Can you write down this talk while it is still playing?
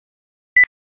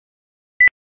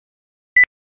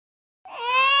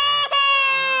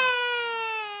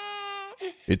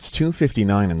It's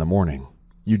 2:59 in the morning.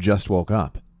 You just woke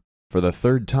up. For the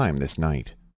third time this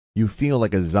night. You feel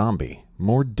like a zombie,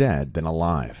 more dead than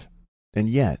alive. And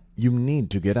yet, you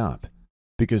need to get up,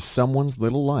 because someone's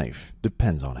little life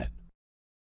depends on it.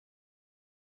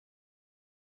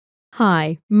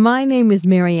 Hi, my name is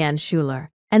Marianne Schuler,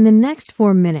 and the next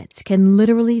 4 minutes can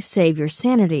literally save your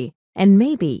sanity and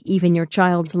maybe even your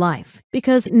child's life.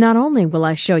 Because not only will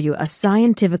I show you a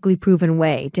scientifically proven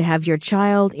way to have your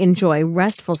child enjoy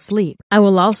restful sleep, I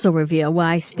will also reveal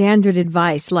why standard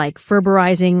advice like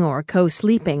Ferberizing or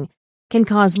co-sleeping can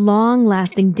cause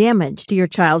long-lasting damage to your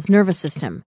child's nervous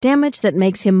system. Damage that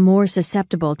makes him more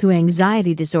susceptible to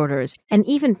anxiety disorders and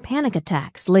even panic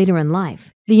attacks later in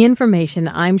life. The information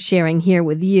I'm sharing here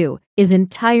with you is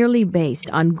entirely based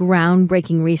on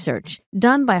groundbreaking research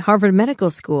done by Harvard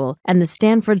Medical School and the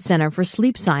Stanford Center for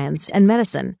Sleep Science and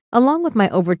Medicine, along with my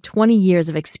over 20 years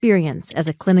of experience as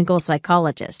a clinical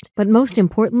psychologist. But most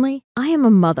importantly, I am a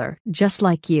mother just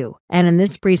like you. And in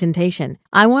this presentation,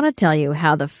 I want to tell you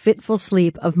how the fitful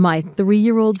sleep of my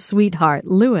 3-year-old sweetheart,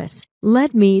 Lewis,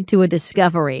 led me to a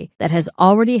discovery that has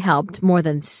already helped more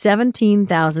than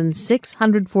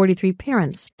 17,643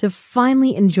 parents to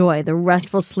finally enjoy the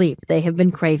restful sleep they have been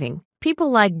craving.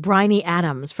 People like Bryony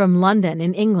Adams from London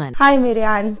in England. Hi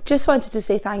Marianne, just wanted to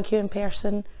say thank you in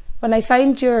person. When I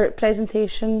found your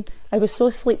presentation, I was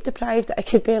so sleep deprived that I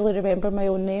could barely remember my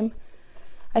own name.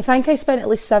 I think I spent at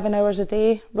least 7 hours a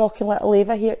day rocking little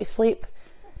Ava here to sleep.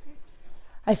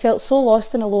 I felt so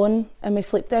lost and alone in my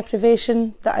sleep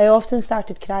deprivation that I often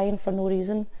started crying for no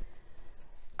reason.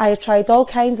 I had tried all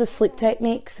kinds of sleep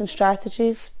techniques and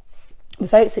strategies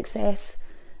without success.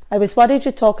 I was worried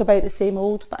you'd talk about the same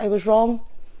old, but I was wrong.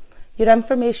 Your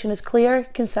information is clear,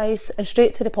 concise and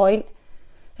straight to the point.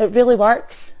 It really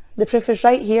works. The proof is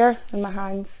right here in my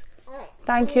hands.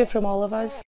 Thank you from all of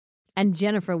us. And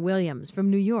Jennifer Williams from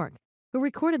New York, who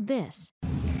recorded this.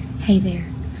 Hey there.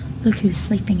 Look who's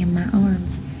sleeping in my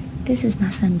arms. This is my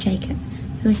son Jacob,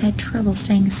 who has had trouble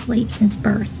staying asleep since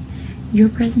birth. Your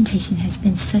presentation has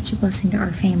been such a blessing to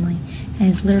our family and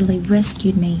has literally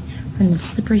rescued me from the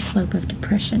slippery slope of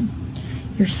depression.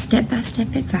 Your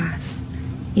step-by-step advice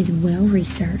is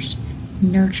well-researched,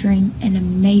 nurturing, and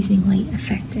amazingly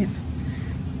effective.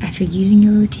 After using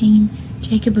your routine,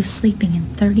 Jacob was sleeping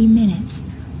in 30 minutes.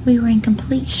 We were in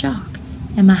complete shock,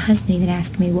 and my husband even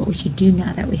asked me what we should do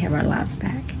now that we have our lives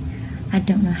back. I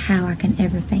don't know how I can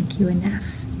ever thank you enough.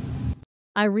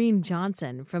 Irene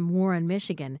Johnson from Warren,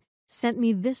 Michigan, sent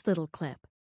me this little clip.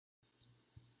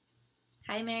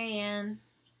 Hi, Marianne.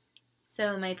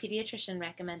 So my pediatrician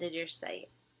recommended your site.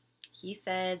 He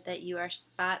said that you are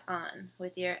spot on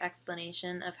with your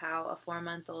explanation of how a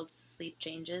 4-month-old's sleep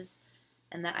changes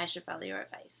and that I should follow your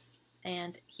advice.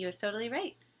 And he was totally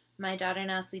right. My daughter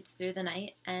now sleeps through the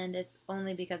night, and it's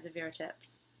only because of your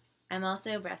tips. I'm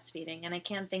also breastfeeding, and I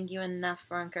can't thank you enough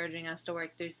for encouraging us to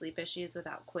work through sleep issues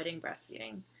without quitting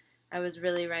breastfeeding. I was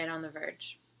really right on the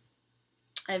verge.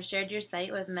 I've shared your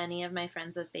site with many of my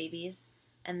friends with babies,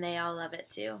 and they all love it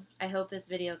too. I hope this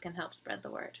video can help spread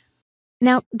the word.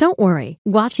 Now, don't worry.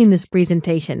 Watching this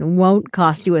presentation won't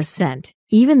cost you a cent.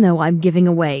 Even though I'm giving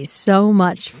away so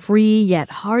much free yet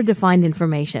hard-to-find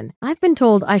information, I've been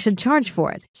told I should charge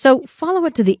for it. So follow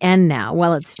it to the end now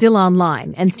while it's still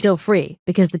online and still free,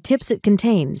 because the tips it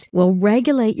contains will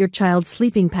regulate your child's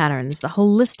sleeping patterns the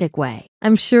holistic way.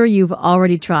 I'm sure you've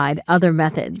already tried other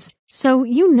methods, so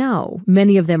you know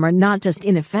many of them are not just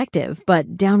ineffective,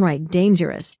 but downright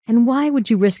dangerous. And why would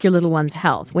you risk your little one's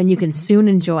health when you can soon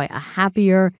enjoy a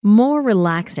happier, more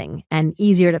relaxing, and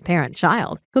easier-to-parent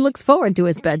child who looks forward to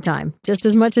his bedtime just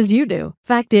as much as you do?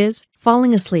 Fact is,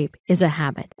 falling asleep is a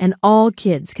habit, and all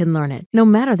kids can learn it, no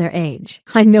matter their age.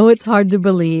 I know it's hard to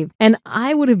believe, and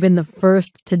I would have been the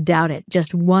first to doubt it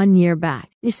just 1 year back.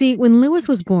 You see, when Lewis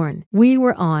was born, we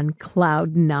were on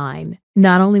cloud 9.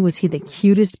 Not only was he the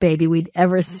cutest baby we'd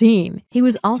ever seen, he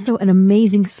was also an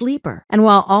amazing sleeper. And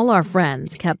while all our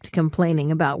friends kept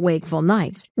complaining about wakeful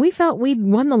nights, we felt we'd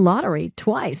won the lottery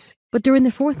twice. But during the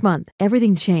 4th month,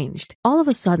 everything changed. All of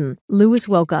a sudden, Lewis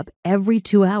woke up every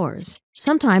 2 hours,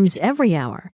 sometimes every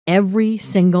hour, every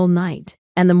single night.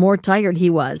 And the more tired he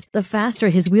was, the faster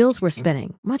his wheels were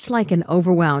spinning, much like an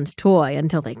overwound toy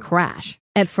until they crash.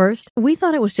 At first, we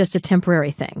thought it was just a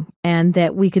temporary thing and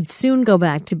that we could soon go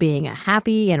back to being a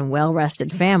happy and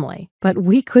well-rested family. But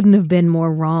we couldn't have been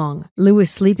more wrong.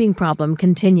 Louis' sleeping problem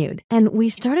continued, and we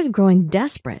started growing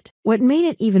desperate. What made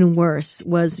it even worse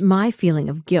was my feeling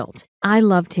of guilt. I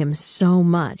loved him so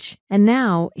much, and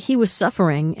now he was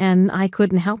suffering and I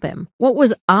couldn't help him. What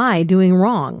was I doing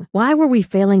wrong? Why were we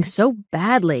failing so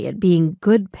badly at being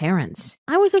good parents?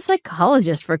 I was a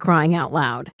psychologist, for crying out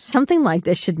loud. Something like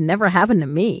this should never happen to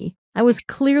me. I was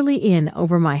clearly in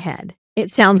over my head.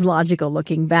 It sounds logical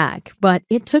looking back, but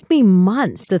it took me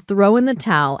months to throw in the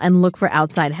towel and look for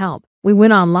outside help. We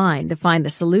went online to find a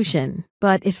solution,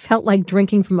 but it felt like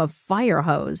drinking from a fire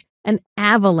hose. An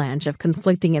avalanche of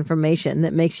conflicting information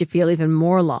that makes you feel even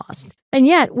more lost. And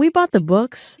yet, we bought the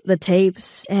books, the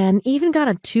tapes, and even got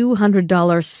a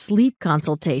 $200 sleep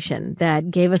consultation that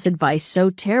gave us advice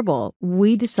so terrible,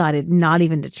 we decided not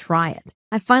even to try it.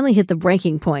 I finally hit the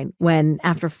breaking point when,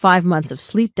 after 5 months of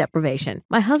sleep deprivation,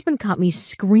 my husband caught me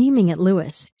screaming at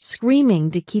Louis,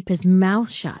 screaming to keep his mouth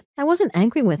shut. I wasn't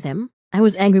angry with him. I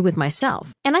was angry with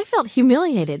myself, and I felt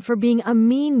humiliated for being a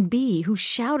mean bee who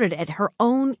shouted at her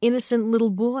own innocent little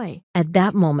boy. At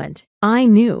that moment, I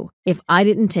knew if I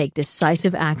didn't take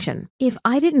decisive action, if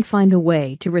I didn't find a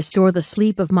way to restore the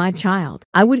sleep of my child,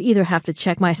 I would either have to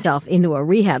check myself into a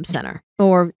rehab center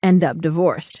or end up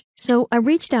divorced. So I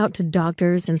reached out to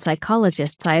doctors and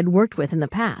psychologists I had worked with in the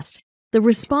past. The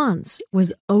response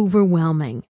was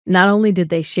overwhelming. Not only did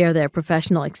they share their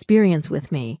professional experience with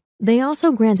me, they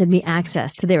also granted me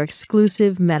access to their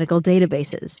exclusive medical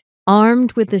databases.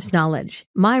 Armed with this knowledge,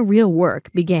 my real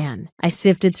work began. I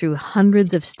sifted through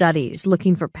hundreds of studies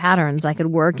looking for patterns I could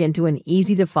work into an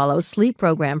easy-to-follow sleep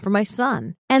program for my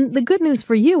son. And the good news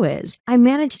for you is, I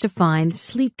managed to find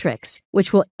sleep tricks,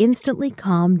 which will instantly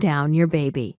calm down your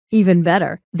baby. Even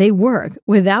better, they work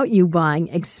without you buying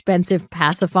expensive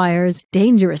pacifiers,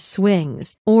 dangerous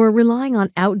swings, or relying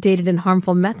on outdated and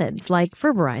harmful methods like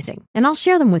ferberizing. And I'll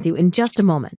share them with you in just a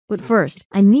moment. But first,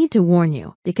 I need to warn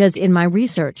you, because in my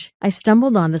research, I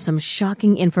stumbled onto some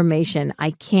shocking information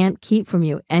I can't keep from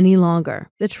you any longer.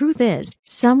 The truth is,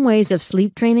 some ways of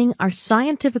sleep training are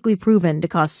scientifically proven to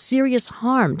cause serious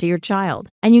harm to your child,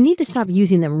 and you need to stop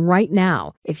using them right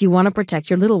now if you want to protect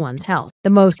your little one's health. The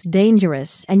most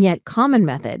dangerous and yet common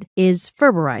method is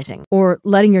ferberizing, or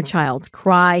letting your child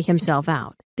cry himself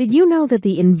out. Did you know that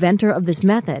the inventor of this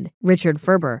method, Richard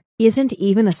Ferber, isn't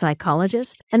even a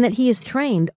psychologist, and that he is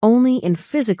trained only in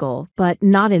physical but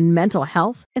not in mental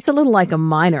health? It's a little like a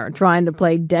miner trying to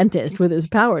play dentist with his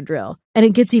power drill. And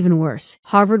it gets even worse.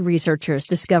 Harvard researchers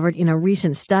discovered in a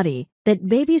recent study that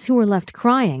babies who are left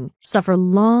crying suffer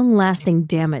long-lasting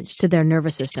damage to their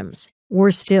nervous systems.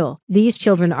 Worse still, these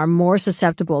children are more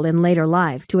susceptible in later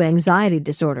life to anxiety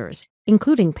disorders,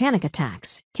 including panic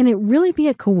attacks. Can it really be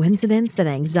a coincidence that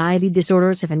anxiety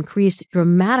disorders have increased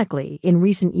dramatically in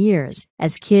recent years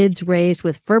as kids raised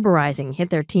with ferberizing hit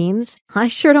their teens? I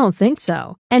sure don't think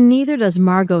so. And neither does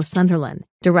Margot Sunderland,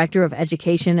 Director of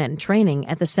Education and Training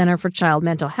at the Center for Child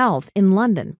Mental Health in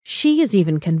London. She is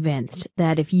even convinced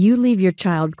that if you leave your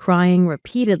child crying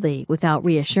repeatedly without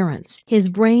reassurance, his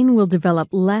brain will develop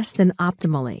less than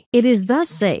optimally. It is thus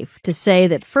safe to say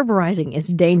that ferberizing is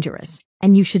dangerous,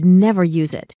 and you should never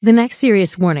use it. The next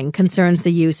serious warning concerns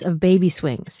the use of baby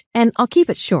swings, and I'll keep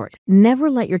it short. Never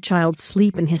let your child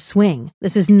sleep in his swing.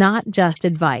 This is not just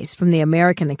advice from the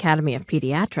American Academy of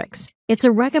Pediatrics. It's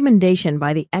a recommendation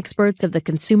by the experts of the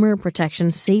Consumer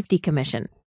Protection Safety Commission.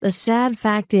 The sad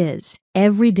fact is,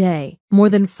 every day, more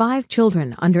than 5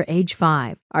 children under age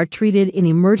 5 are treated in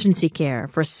emergency care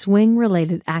for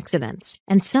swing-related accidents,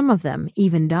 and some of them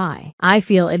even die. I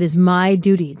feel it is my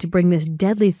duty to bring this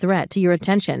deadly threat to your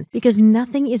attention because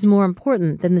nothing is more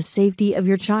important than the safety of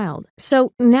your child.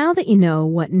 So now that you know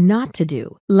what not to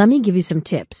do, let me give you some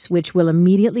tips which will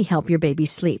immediately help your baby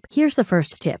sleep. Here's the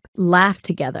first tip. Laugh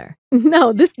together.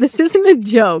 No, this isn't a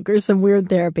joke or some weird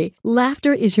therapy.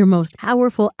 Laughter is your most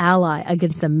powerful ally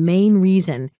against the main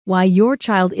reason why your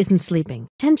child isn't sleeping: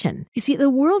 tension. You see, the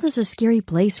world is a scary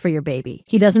place for your baby.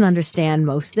 He doesn't understand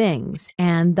most things,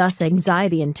 and thus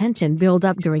anxiety and tension build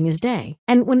up during his day.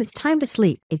 And when it's time to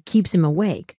sleep, it keeps him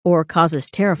awake or causes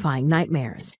terrifying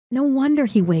nightmares. No wonder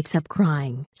he wakes up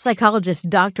crying. Psychologist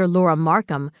Dr. Laura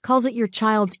Markham calls it your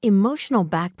child's emotional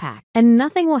backpack, and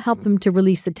nothing will help them to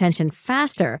release the tension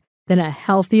faster than a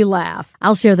healthy laugh.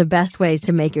 I'll share the best ways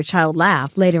to make your child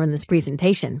laugh later in this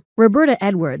presentation. Roberta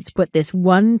Edwards put this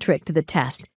one trick to the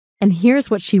test, and here's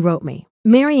what she wrote me.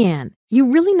 Marianne, You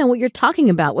really know what you're talking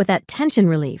about with that tension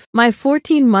relief. My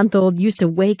 14-month-old used to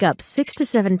wake up 6 to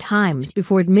 7 times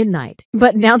before midnight.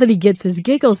 But now that he gets his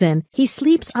giggles in, he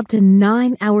sleeps up to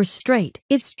 9 hours straight.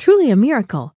 It's truly a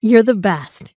miracle. You're the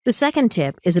best. The second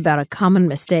tip is about a common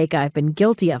mistake I've been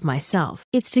guilty of myself.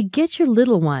 It's to get your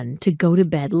little one to go to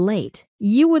bed late.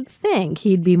 You would think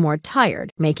he'd be more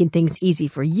tired, making things easy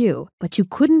for you, but you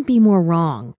couldn't be more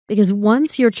wrong. Because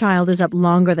once your child is up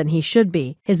longer than he should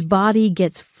be, his body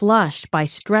gets flushed by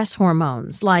stress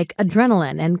hormones like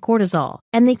adrenaline and cortisol,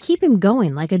 and they keep him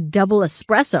going like a double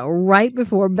espresso right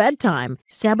before bedtime,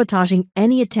 sabotaging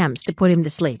any attempts to put him to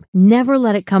sleep. Never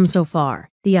let it come so far.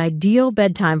 The ideal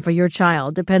bedtime for your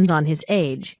child depends on his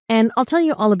age, and I'll tell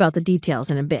you all about the details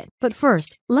in a bit. But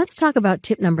first, let's talk about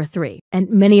tip number 3. And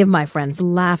many of my friends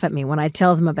laugh at me when I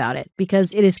tell them about it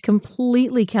because it is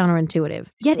completely counterintuitive.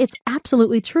 Yet it's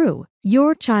absolutely true.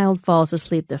 Your child falls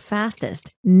asleep the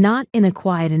fastest, not in a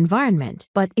quiet environment,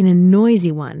 but in a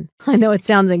noisy one. I know it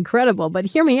sounds incredible, but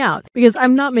hear me out, because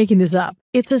I'm not making this up.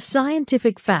 It's a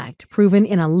scientific fact proven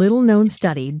in a little-known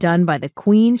study done by the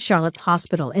Queen Charlotte's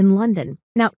Hospital in London.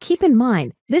 Now, keep in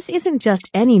mind, this isn't just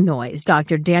any noise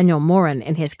Dr. Daniel Moran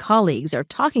and his colleagues are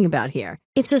talking about here.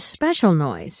 It's a special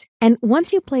noise, and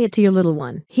once you play it to your little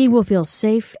one, he will feel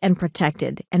safe and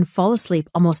protected and fall asleep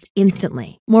almost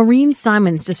instantly. Maureen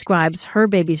Simons describes her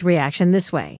baby's reaction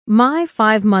this way. My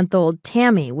 5-month-old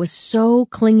Tammy was so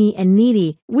clingy and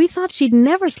needy, we thought she'd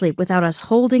never sleep without us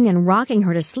holding and rocking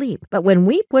her to sleep. But when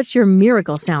we put your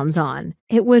miracle sounds on,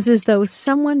 it was as though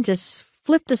someone just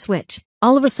flipped a switch.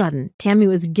 All of a sudden, Tammy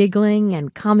was giggling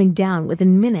and calming down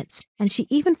within minutes, and she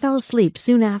even fell asleep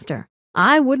soon after.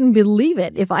 I wouldn't believe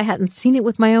it if I hadn't seen it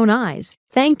with my own eyes.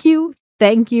 Thank you,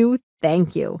 thank you,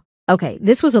 thank you. Okay,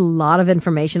 this was a lot of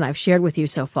information I've shared with you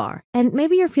so far, and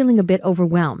maybe you're feeling a bit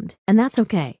overwhelmed, and that's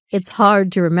okay. It's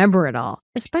hard to remember it all,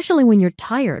 especially when you're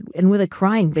tired and with a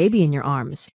crying baby in your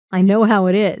arms. I know how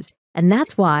it is, and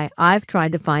that's why I've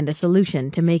tried to find a solution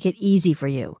to make it easy for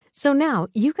you. So now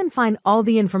you can find all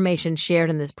the information shared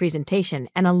in this presentation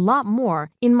and a lot more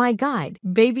in my guide,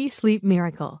 Baby Sleep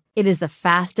Miracle. It is the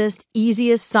fastest,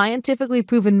 easiest, scientifically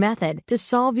proven method to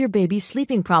solve your baby's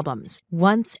sleeping problems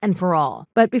once and for all.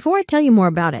 But before I tell you more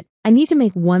about it, I need to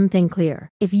make one thing clear.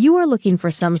 If you are looking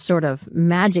for some sort of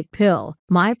magic pill,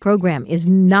 my program is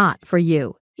not for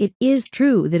you. It is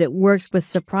true that it works with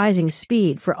surprising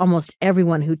speed for almost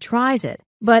everyone who tries it,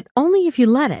 but only if you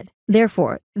let it.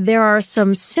 Therefore, there are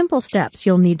some simple steps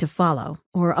you'll need to follow,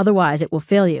 or otherwise it will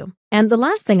fail you. And the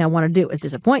last thing I want to do is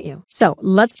disappoint you. So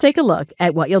let's take a look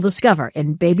at what you'll discover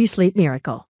in Baby Sleep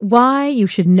Miracle. Why you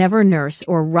should never nurse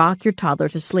or rock your toddler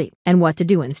to sleep, and what to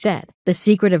do instead. The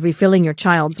secret of refilling your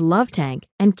child's love tank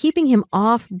and keeping him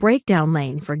off breakdown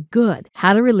lane for good.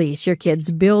 How to release your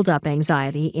kid's build-up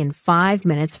anxiety in 5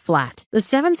 minutes flat. The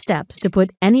 7 steps to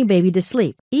put any baby to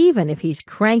sleep, even if he's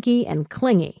cranky and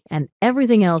clingy and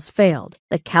everything else failed.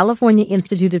 The California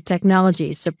Institute of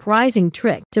Technology's surprising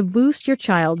trick to boost your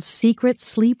child's secret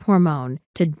sleep hormone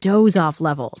to doze-off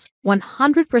levels,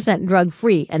 100%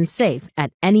 drug-free and safe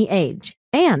at any age,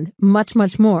 and much,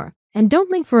 much more. And don't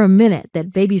think for a minute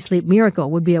that Baby Sleep Miracle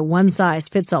would be a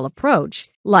one-size-fits-all approach,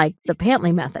 like the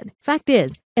Pantley method. Fact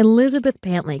is, Elizabeth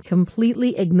Pantley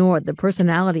completely ignored the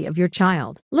personality of your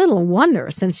child. Little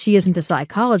wonder, since she isn't a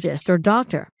psychologist or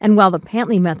doctor. And while the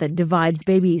Pantley method divides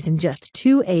babies in just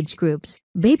 2 age groups,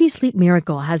 Baby Sleep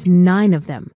Miracle has 9 of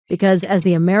them. Because, as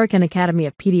the American Academy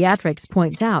of Pediatrics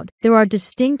points out, there are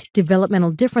distinct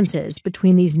developmental differences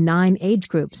between these 9 age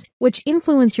groups, which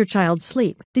influence your child's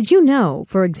sleep. Did you know,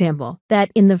 for example, that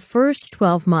in the first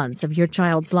 12 months of your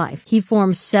child's life, he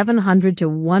forms 700 to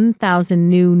 1,000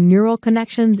 new neural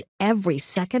connections every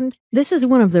second? This is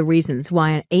one of the reasons why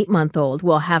an 8-month-old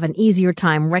will have an easier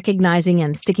time recognizing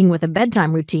and sticking with a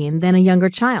bedtime routine than a younger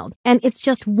child. And it's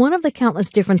just one of the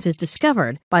countless differences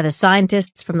discovered by the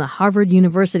scientists from the Harvard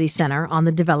University Center on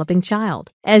the Developing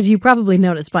Child. As you probably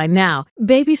noticed by now,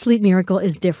 Baby Sleep Miracle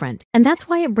is different, and that's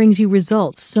why it brings you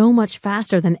results so much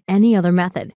faster than any other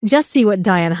method. Just see what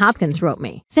Diane Hopkins wrote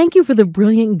me. Thank you for the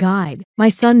brilliant guide. My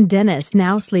son Dennis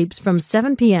now sleeps from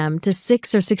 7 p.m. to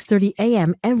 6 or 6:30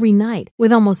 a.m. every night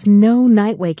with almost no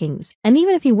night wakings. And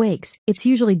even if he wakes, it's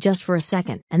usually just for a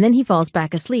second, and then he falls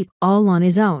back asleep all on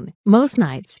his own. Most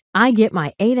nights, I get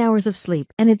my 8 hours of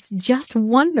sleep, and it's just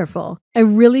wonderful. I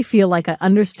really feel like I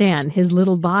understand his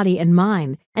little body and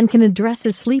mind and can address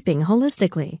his sleeping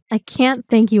holistically. I can't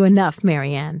thank you enough,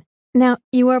 Marianne. Now,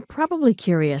 you are probably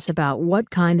curious about what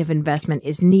kind of investment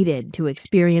is needed to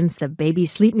experience the baby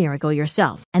sleep miracle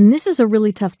yourself. And this is a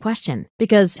really tough question,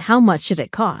 because how much should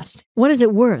it cost? What is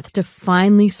it worth to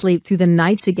finally sleep through the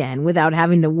nights again without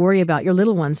having to worry about your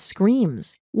little one's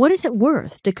screams? What is it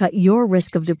worth to cut your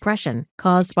risk of depression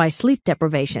caused by sleep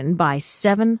deprivation by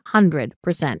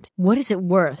 700%? What is it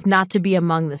worth not to be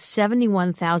among the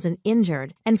 71,000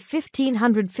 injured and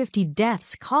 1,550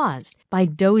 deaths caused by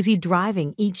dozy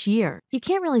driving each year? You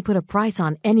can't really put a price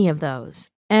on any of those.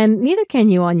 And neither can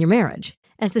you on your marriage.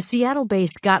 As the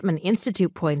Seattle-based Gottman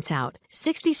Institute points out,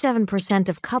 67%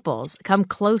 of couples come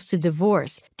close to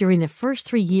divorce during the first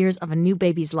 3 years of a new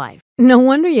baby's life. No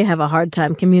wonder you have a hard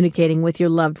time communicating with your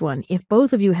loved one if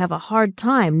both of you have a hard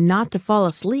time not to fall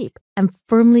asleep. I'm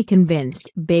firmly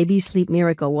convinced Baby Sleep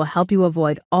Miracle will help you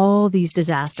avoid all these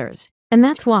disasters. And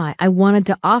that's why I wanted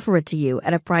to offer it to you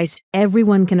at a price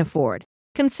everyone can afford,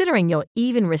 considering you'll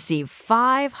even receive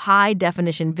 5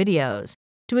 high-definition videos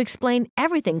to explain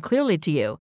everything clearly to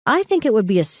you. I think it would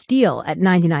be a steal at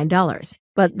 $99,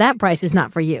 but that price is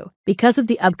not for you. Because of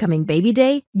the upcoming baby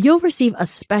day, you'll receive a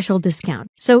special discount,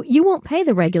 so you won't pay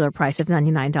the regular price of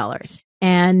 $99.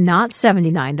 And not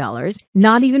 $79,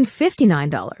 not even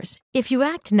 $59. If you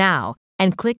act now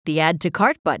and click the Add to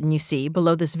Cart button you see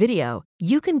below this video,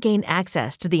 you can gain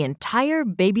access to the entire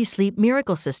Baby Sleep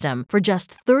Miracle system for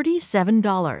just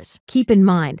 $37. Keep in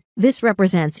mind, this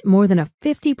represents more than a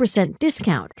 50%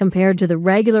 discount compared to the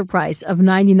regular price of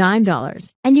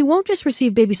 $99. And you won't just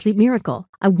receive Baby Sleep Miracle.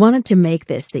 I wanted to make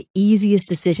this the easiest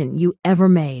decision you ever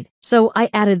made. So I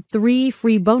added 3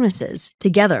 free bonuses,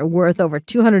 together worth over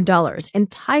 $200,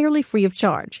 entirely free of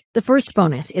charge. The first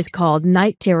bonus is called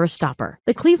Night Terror Stopper.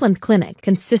 The Cleveland Clinic,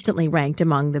 consistently ranked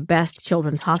among the best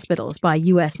children's hospitals by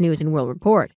U.S. News & World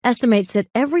Report, estimates that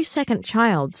every second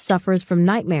child suffers from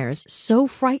nightmares so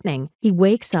frightening he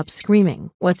wakes up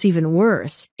screaming. What's even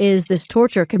worse is this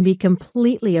torture can be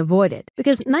completely avoided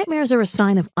because nightmares are a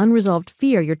sign of unresolved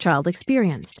fear your child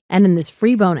experienced. And in this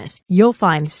free bonus, you'll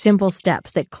find simple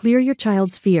steps that clear your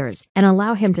child's fears and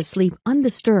allow him to sleep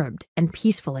undisturbed and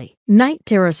peacefully. Night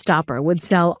Terror Stopper would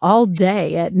sell all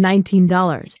day at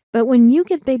 $19, but when you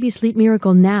get Baby Sleep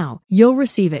Miracle now, you'll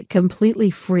receive it completely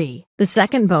free. The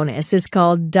second bonus is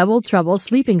called Double Trouble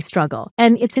Sleeping Struggle,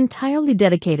 and it's entirely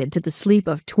dedicated to the sleep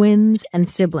of twins and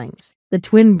siblings. The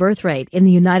twin birth rate in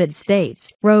the United States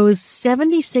rose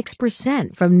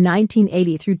 76% from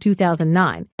 1980 through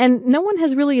 2009, and no one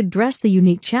has really addressed the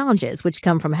unique challenges which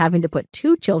come from having to put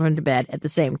 2 children to bed at the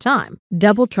same time.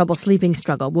 Double Trouble Sleeping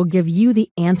Struggle will give you the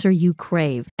answer you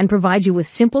crave and provide you with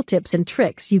simple tips and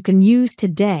tricks you can use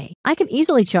today. I can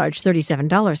easily charge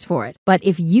 $37 for it, but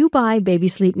if you buy Baby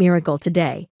Sleep Miracle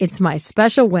today, it's my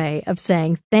special way of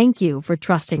saying thank you for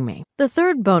trusting me. The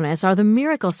third bonus are the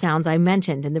miracle sounds I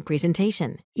mentioned in the presentation.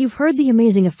 You've heard the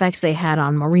amazing effects they had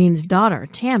on Maureen's daughter,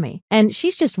 Tammy, and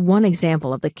she's just one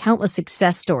example of the countless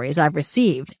success stories I've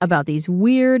received about these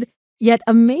weird, yet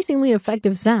amazingly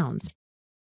effective sounds.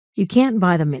 You can't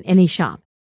buy them in any shop,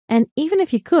 and even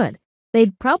if you could,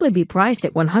 they'd probably be priced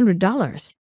at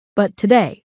 $100. But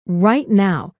today, right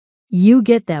now, you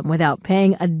get them without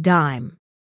paying a dime.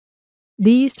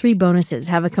 These 3 bonuses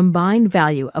have a combined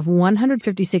value of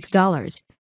 $156,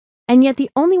 and yet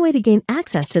the only way to gain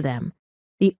access to them,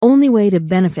 the only way to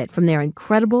benefit from their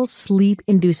incredible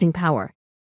sleep-inducing power,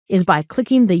 is by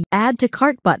clicking the Add to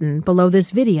Cart button below this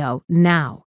video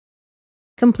now.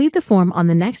 Complete the form on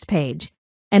the next page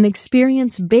and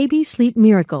experience Baby Sleep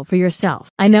Miracle for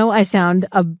yourself. I know I sound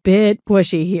a bit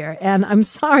pushy here, and I'm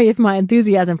sorry if my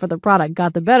enthusiasm for the product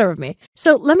got the better of me.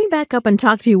 So let me back up and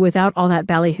talk to you without all that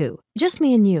ballyhoo. Just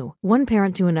me and you, one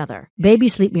parent to another. Baby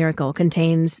Sleep Miracle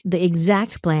contains the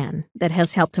exact plan that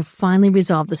has helped to finally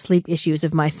resolve the sleep issues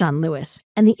of my son, Lewis.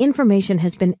 And the information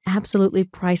has been absolutely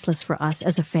priceless for us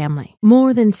as a family.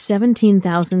 More than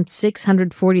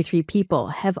 17,643 people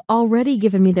have already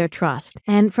given me their trust.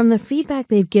 And from the feedback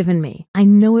they've given me, I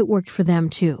know it worked for them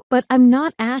too. But I'm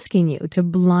not asking you to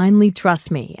blindly trust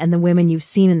me and the women you've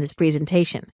seen in this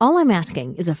presentation. All I'm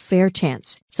asking is a fair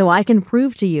chance, so I can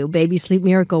prove to you Baby Sleep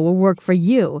Miracle will work for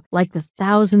you like the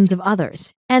thousands of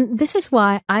others. And this is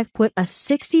why I've put a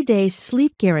 60-day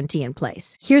sleep guarantee in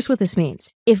place. Here's what this means.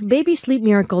 If Baby Sleep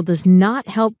Miracle does not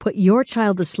help put your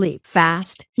child to sleep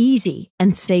fast, easy,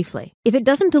 and safely, if it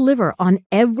doesn't deliver on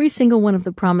every single one of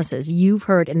the promises you've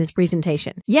heard in this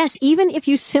presentation, yes, even if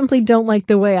you simply don't like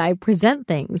the way I present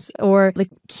things or the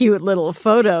cute little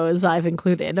photos I've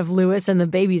included of Lewis and the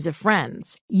babies of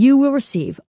friends, you will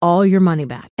receive all your money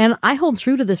back. And I hold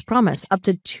true to this promise up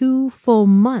to 2 full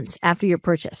months after your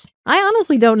purchase. I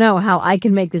honestly don't know how I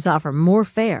can make this offer more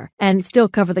fair and still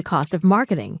cover the cost of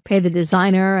marketing, pay the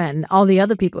designer and all the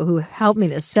other people who helped me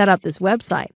to set up this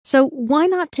website. So why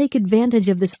not take advantage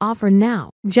of this offer now?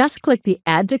 Just click the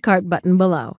Add to Cart button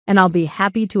below, and I'll be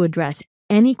happy to address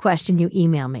any question you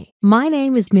email me. My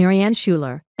name is Marianne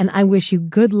Schuler, and I wish you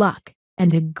good luck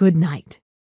and a good night.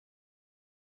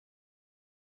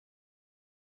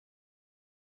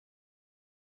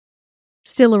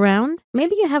 Still around?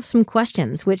 Maybe you have some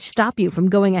questions which stop you from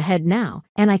going ahead now,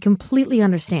 and I completely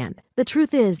understand. The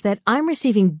truth is that I'm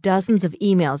receiving dozens of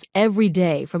emails every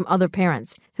day from other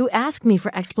parents who ask me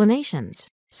for explanations.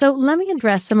 So let me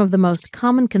address some of the most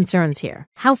common concerns here.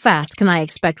 How fast can I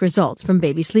expect results from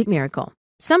Baby Sleep Miracle?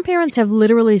 Some parents have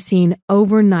literally seen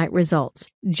overnight results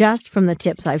just from the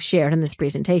tips I've shared in this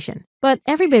presentation. But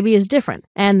every baby is different,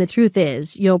 and the truth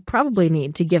is, you'll probably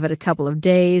need to give it a couple of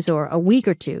days or a week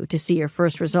or two to see your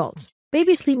first results.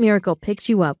 Baby Sleep Miracle picks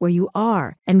you up where you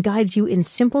are and guides you in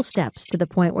simple steps to the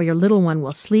point where your little one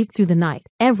will sleep through the night,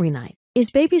 every night.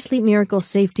 Is Baby Sleep Miracle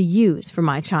safe to use for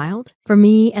my child? For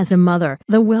me, as a mother,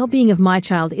 the well-being of my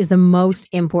child is the most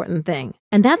important thing.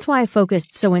 And that's why I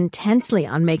focused so intensely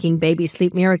on making Baby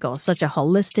Sleep Miracle such a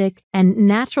holistic and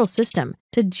natural system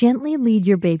to gently lead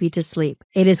your baby to sleep.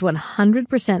 It is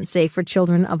 100% safe for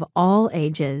children of all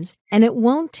ages, and it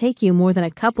won't take you more than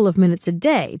a couple of minutes a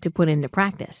day to put into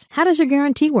practice. How does your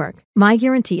guarantee work? My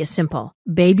guarantee is simple.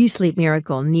 Baby Sleep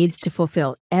Miracle needs to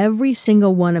fulfill every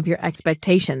single one of your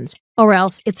expectations, or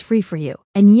else it's free for you.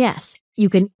 And yes, you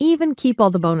can even keep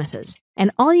all the bonuses.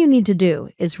 And all you need to do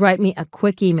is write me a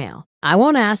quick email. I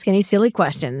won't ask any silly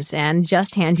questions and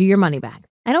just hand you your money back.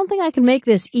 I don't think I can make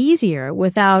this easier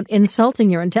without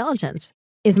insulting your intelligence.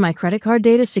 Is my credit card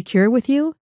data secure with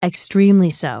you?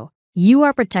 Extremely so. You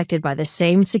are protected by the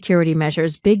same security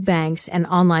measures big banks and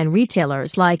online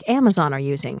retailers like Amazon are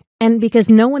using. And because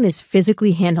no one is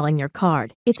physically handling your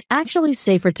card, it's actually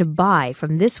safer to buy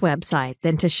from this website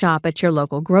than to shop at your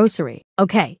local grocery.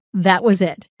 Okay, that was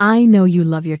it. I know you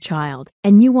love your child,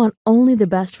 and you want only the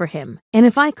best for him. And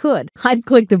if I could, I'd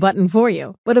click the button for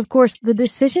you. But of course, the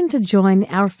decision to join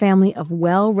our family of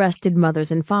well-rested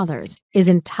mothers and fathers is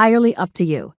entirely up to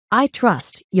you. I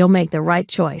trust you'll make the right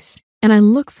choice, and I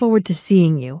look forward to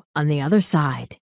seeing you on the other side.